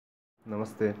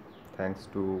Namaste. Thanks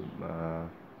to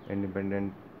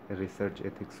Independent Research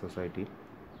Ethics Society.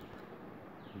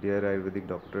 Dear Ayurvedic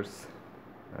doctors,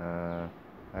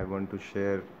 I want to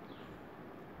share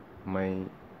my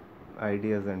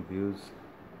ideas and views.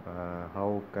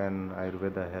 How can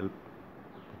Ayurveda help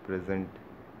the present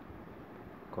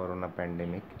corona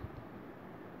pandemic?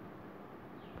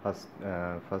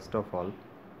 First of all,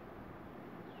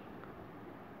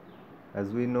 as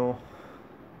we know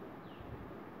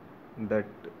that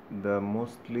the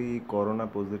mostly corona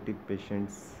positive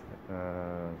patients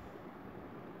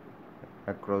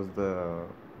across the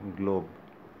globe,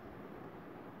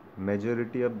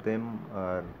 majority of them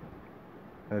are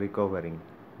recovering,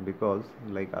 because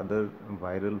like other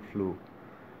viral flu,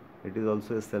 it is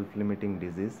also a self-limiting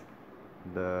disease.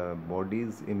 The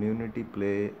body's immunity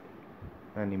play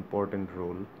an important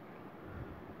role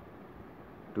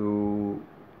to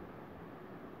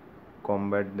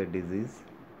combat the disease.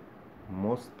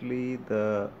 Mostly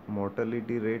the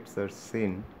mortality rates are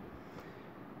seen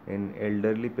in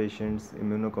elderly patients,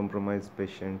 immunocompromised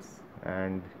patients,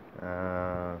 and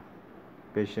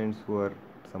patients who are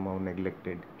somehow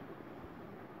neglected.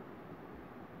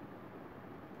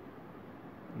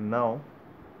 Now,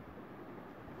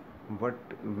 what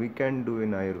we can do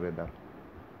in Ayurveda,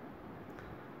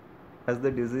 as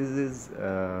the disease is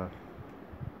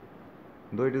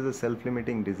though it is a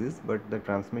self-limiting disease, but the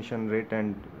transmission rate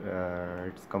and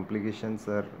its complications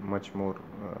are much more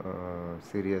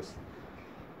serious,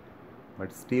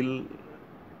 but still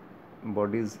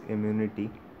body's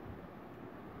immunity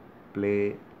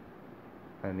play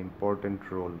an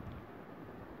important role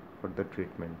for the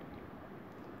treatment.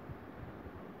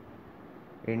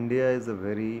 India is a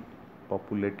very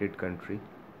populated country,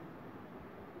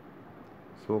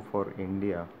 so for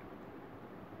India,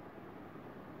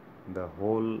 the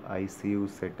whole ICU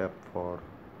setup for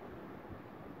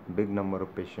big number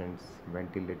of patients,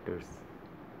 ventilators,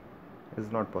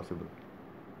 is not possible.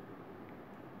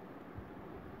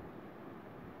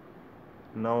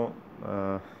 Now,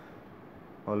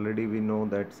 already we know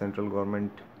that central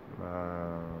government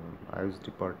AYUSH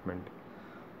department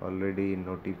already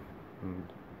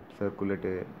circulate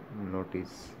a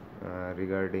notice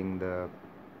regarding the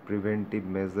preventive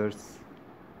measures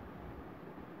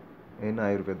in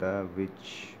Ayurveda,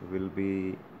 which will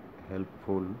be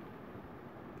helpful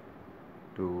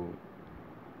to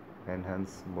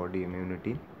enhance body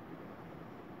immunity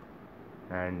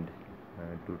and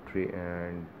to treat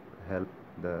and help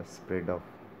the spread of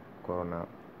corona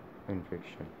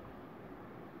infection.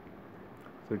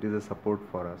 So it is a support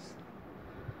for us.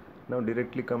 Now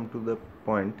directly come to the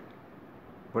point,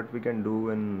 what we can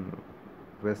do in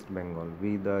West Bengal.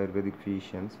 We the Ayurvedic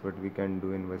physicians, what we can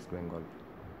do in West Bengal.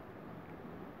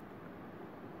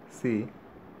 See,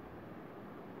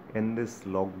 in this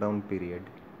lockdown period,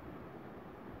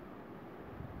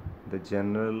 the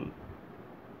general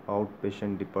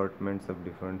outpatient departments of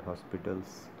different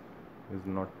hospitals is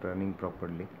not running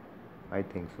properly, I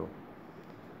think so,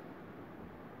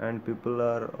 and people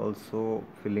are also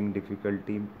feeling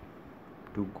difficulty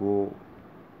to go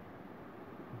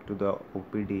to the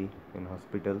OPD in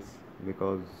hospitals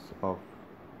because of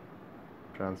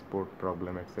transport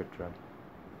problem, etc.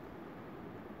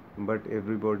 But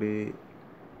everybody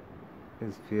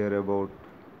is fear about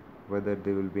whether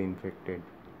they will be infected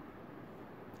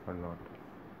or not.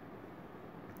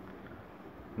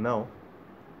 Now,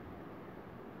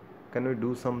 can we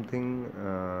do something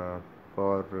to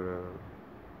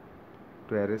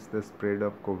arrest the spread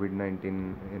of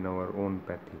COVID-19 in our own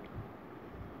pathy?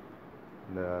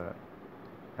 The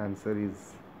answer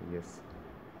is yes.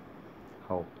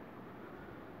 How?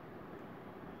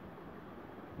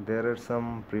 There are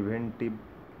some preventive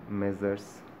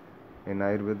measures in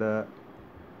Ayurveda.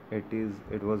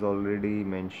 It was already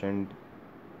mentioned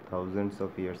thousands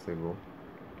of years ago.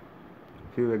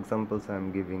 Few examples I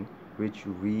am giving, which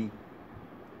we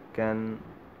can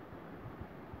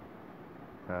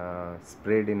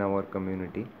spread in our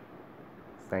community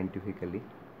scientifically,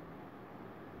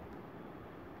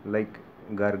 like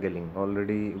gargling.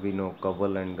 Already we know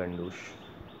Kaval and Gandush.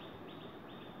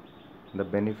 The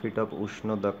benefit of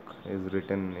Ushnodak is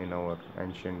written in our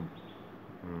ancient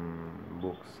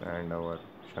books and our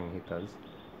Samhitas.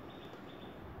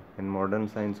 In modern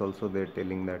science also they are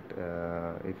telling that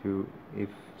if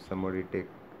somebody take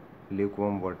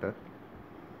lukewarm water,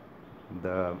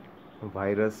 the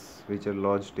virus which are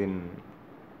lodged in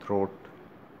throat,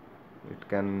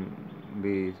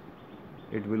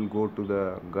 it will go to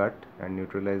the gut and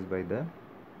neutralized by the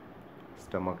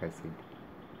stomach acid.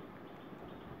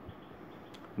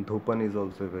 Dhoopan is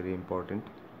also very important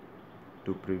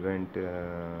to prevent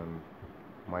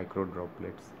micro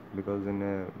droplets, because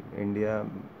in India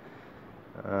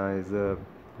is a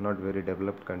not very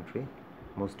developed country.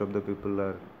 Most of the people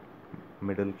are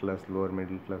middle class, lower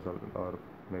middle class, or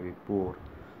maybe poor,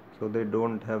 so they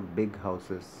don't have big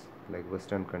houses like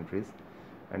Western countries,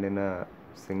 and in a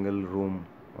single room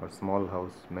or small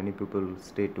house many people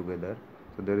stay together,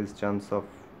 so there is chance of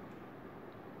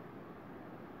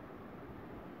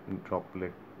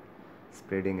droplet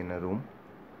spreading in a room.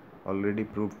 Already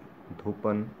proved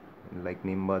dhoopan, like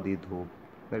Nimbadi dhoop,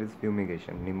 that is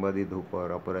fumigation, Nimbadi dhoop or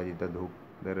Aparajita dhoop,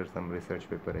 there are some research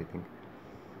paper, I think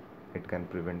it can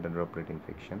prevent the droplet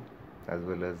infection, as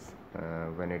well as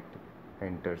when it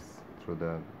enters through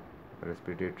the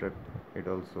respiratory tract, it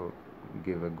also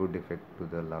give a good effect to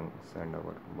the lungs and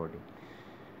our body.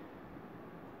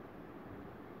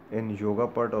 In yoga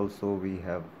part also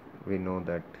we know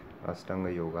that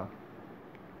Ashtanga yoga,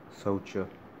 Saucha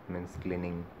means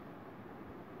cleaning,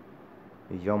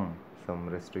 Yam some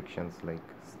restrictions like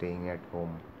staying at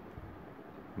home,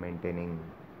 maintaining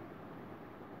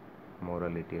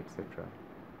morality, etc.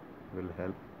 will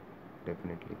help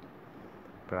definitely.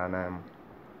 Pranayam,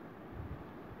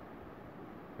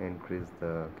 increase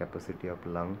the capacity of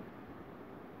lung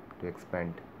to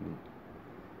expand.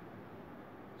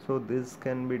 So this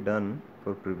can be done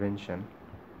for prevention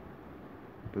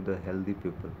to the healthy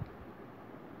people.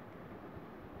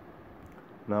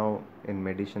 Now in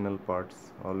medicinal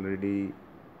parts, already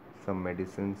some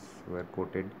medicines were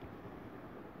quoted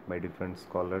by different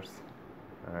scholars,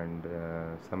 and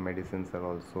some medicines are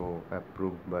also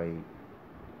approved by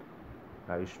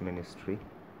Ayush Ministry.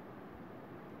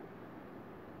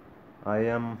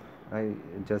 I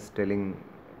just telling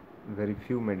very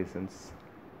few medicines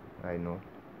I know.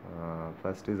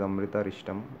 First is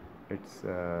Amritarishtam. It's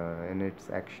in its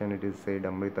action it is said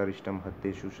Amritarishtam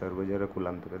Hatteshu Sharvajara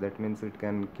Kulantaka. That means it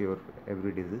can cure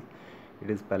every disease. It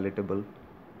is palatable,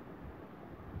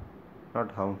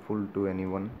 not harmful to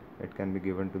anyone. It can be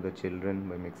given to the children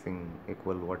by mixing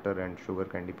equal water and sugar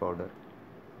candy powder.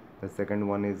 The second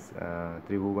one is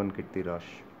Tribhuban Kirti Ras.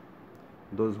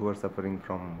 Those who are suffering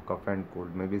from cough and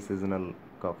cold, maybe seasonal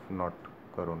cough, not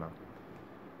corona,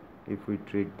 if we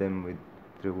treat them with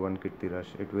Tribhuban Kirti Ras,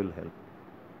 it will help.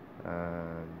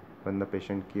 When the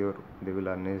patient cure, they will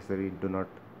unnecessarily do not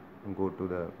go to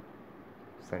the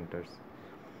centers.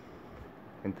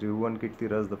 In Tribhuban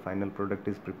Kirti Ras, the final product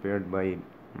is prepared by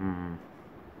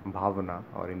bhavana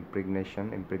or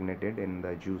impregnated in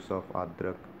the juice of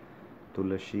adrak,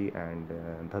 tulasi and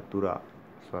dhatura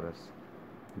swaras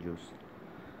juice.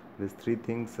 These three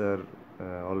things are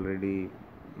already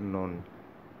known,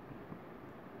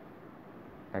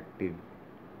 active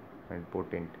and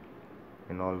potent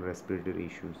in all respiratory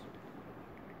issues.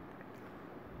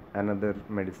 Another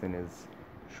medicine is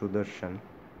Sudarshan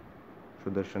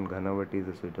Ghan Vati is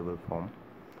a suitable form.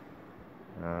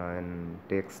 In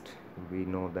text we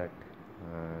know that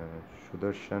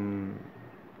Sudarshan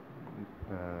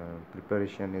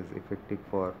preparation is effective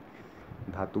for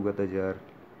Dhatugata jar,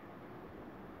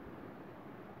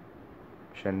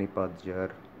 Shanipat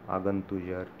jar, Agantu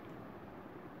jar.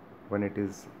 When it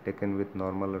is taken with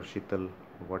normal or shital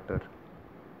water,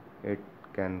 it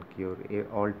can cure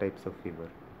all types of fever.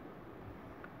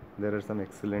 There are some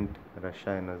excellent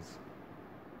rashayanas,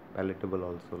 palatable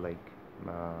also, like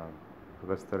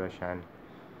Agastha Rashayan,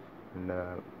 and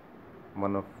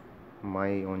one of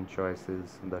my own choice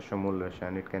is Dashamul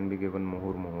Rashayan. It can be given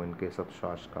muhur in case of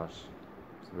shashkash.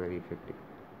 It's very effective.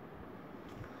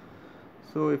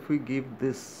 So if we give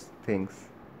these things,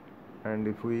 and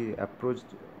if we approach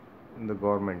the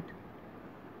government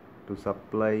to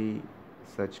supply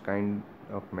such kind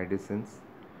of medicines,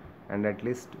 and at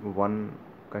least one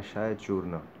Kashaya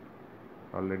Churna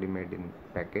already made in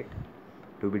packet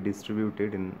to be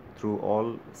distributed through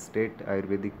all state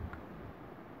Ayurvedic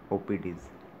OPDs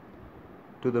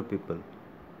to the people,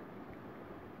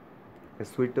 a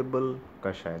suitable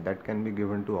Kashaya that can be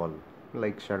given to all,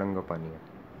 like Sadanga Paniya.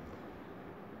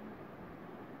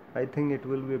 I think it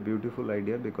will be a beautiful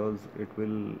idea, because it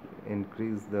will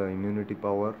increase the immunity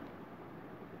power,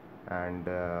 and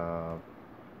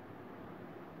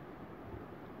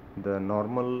the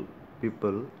normal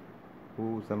people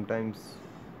who sometimes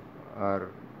are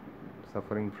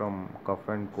suffering from cough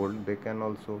and cold, they can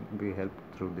also be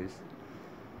helped through this.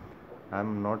 I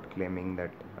am not claiming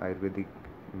that Ayurvedic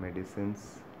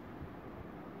medicines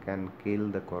can kill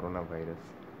the coronavirus,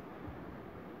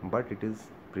 but it is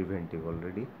preventive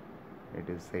already. It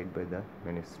is said by the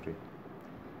ministry.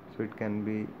 So it can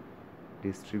be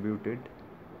distributed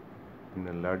in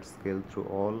a large scale through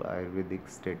all Ayurvedic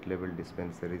state level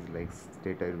dispensaries, like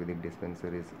State Ayurvedic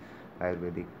dispensaries,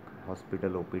 Ayurvedic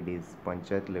hospital OPDs,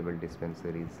 panchayat level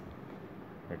dispensaries,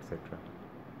 etc.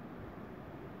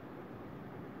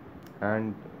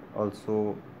 And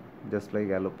also, just like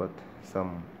allopath,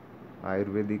 some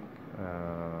Ayurvedic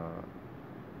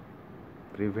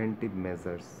preventive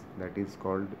measures, that is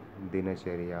called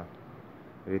dinacharya,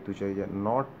 ritucharya,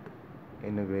 not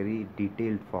in a very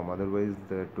detailed form, otherwise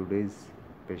the today's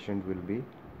patient will be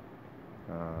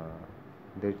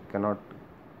they cannot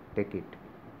take it,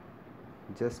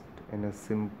 just in a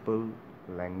simple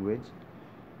language.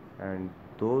 And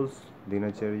those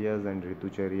dinacharyas and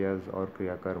ritucharyas or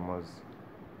kriya karmas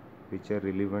which are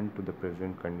relevant to the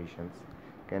present conditions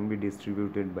can be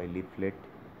distributed by leaflet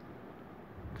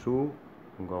through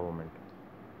government,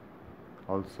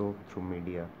 also through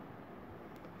media.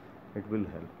 It will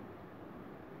help.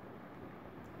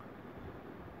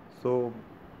 So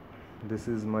this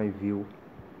is my view.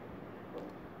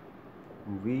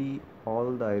 We,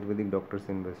 all the Ayurvedic doctors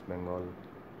in West Bengal,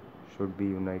 should be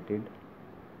united,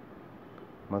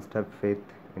 must have faith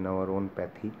in our own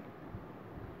pathy.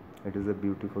 It is a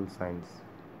beautiful science,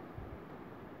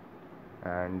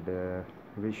 and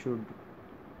we should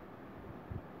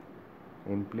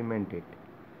implement it,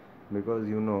 because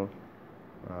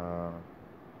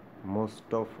most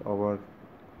of our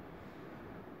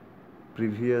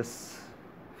previous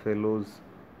fellows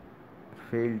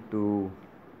failed to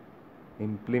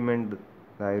implement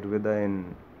the Ayurveda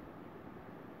in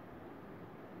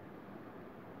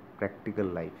practical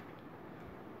life.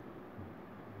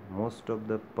 Most of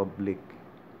the public,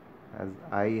 as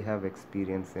I have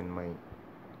experienced in my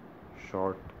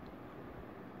short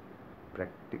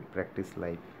practice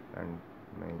life and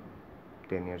my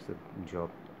 10 years of job,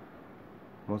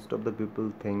 most of the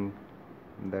people think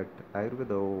that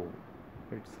Ayurveda, oh,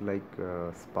 it's like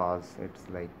spas, it's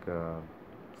like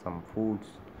some foods,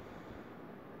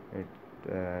 it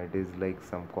is like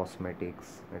some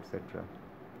cosmetics, etc.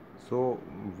 So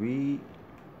we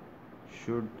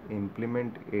should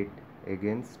implement it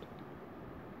against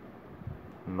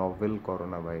novel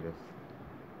coronavirus.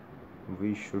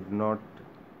 We should not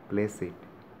place it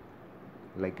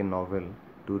like a novel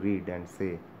to read and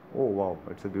say, oh wow,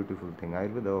 it's a beautiful thing,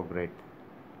 Ayurveda, oh great.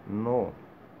 No,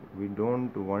 we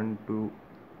don't want to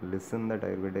listen that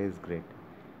Ayurveda is great.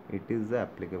 It is the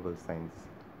applicable science.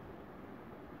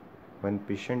 When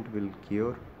patient will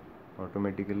cure,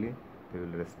 automatically they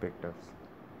will respect us.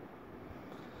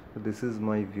 So this is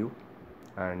my view.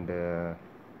 And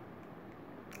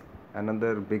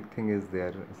another big thing is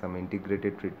there some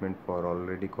integrated treatment for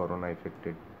already corona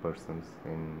affected persons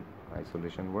in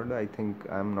isolation ward. I think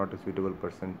I am not a suitable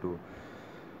person to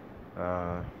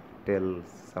tell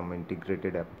some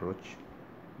integrated approach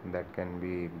that can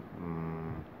be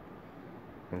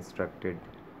instructed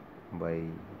by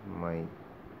my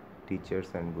teachers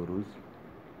and gurus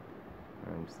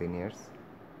and seniors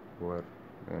who are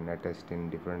attached in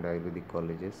different Ayurvedic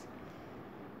colleges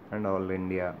and all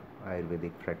India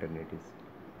Ayurvedic fraternities.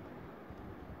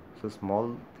 So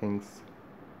small things,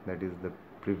 that is the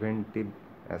preventive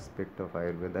aspect of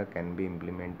Ayurveda, can be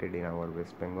implemented in our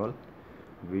West Bengal.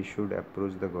 We should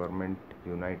approach the government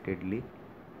unitedly,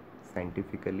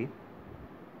 scientifically,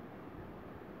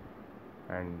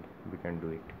 and we can do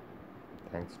it.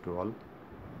 Thanks to all.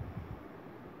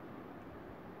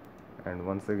 And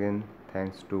once again,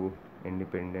 thanks to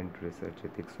Independent Research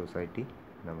Ethics Society.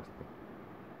 Namaste.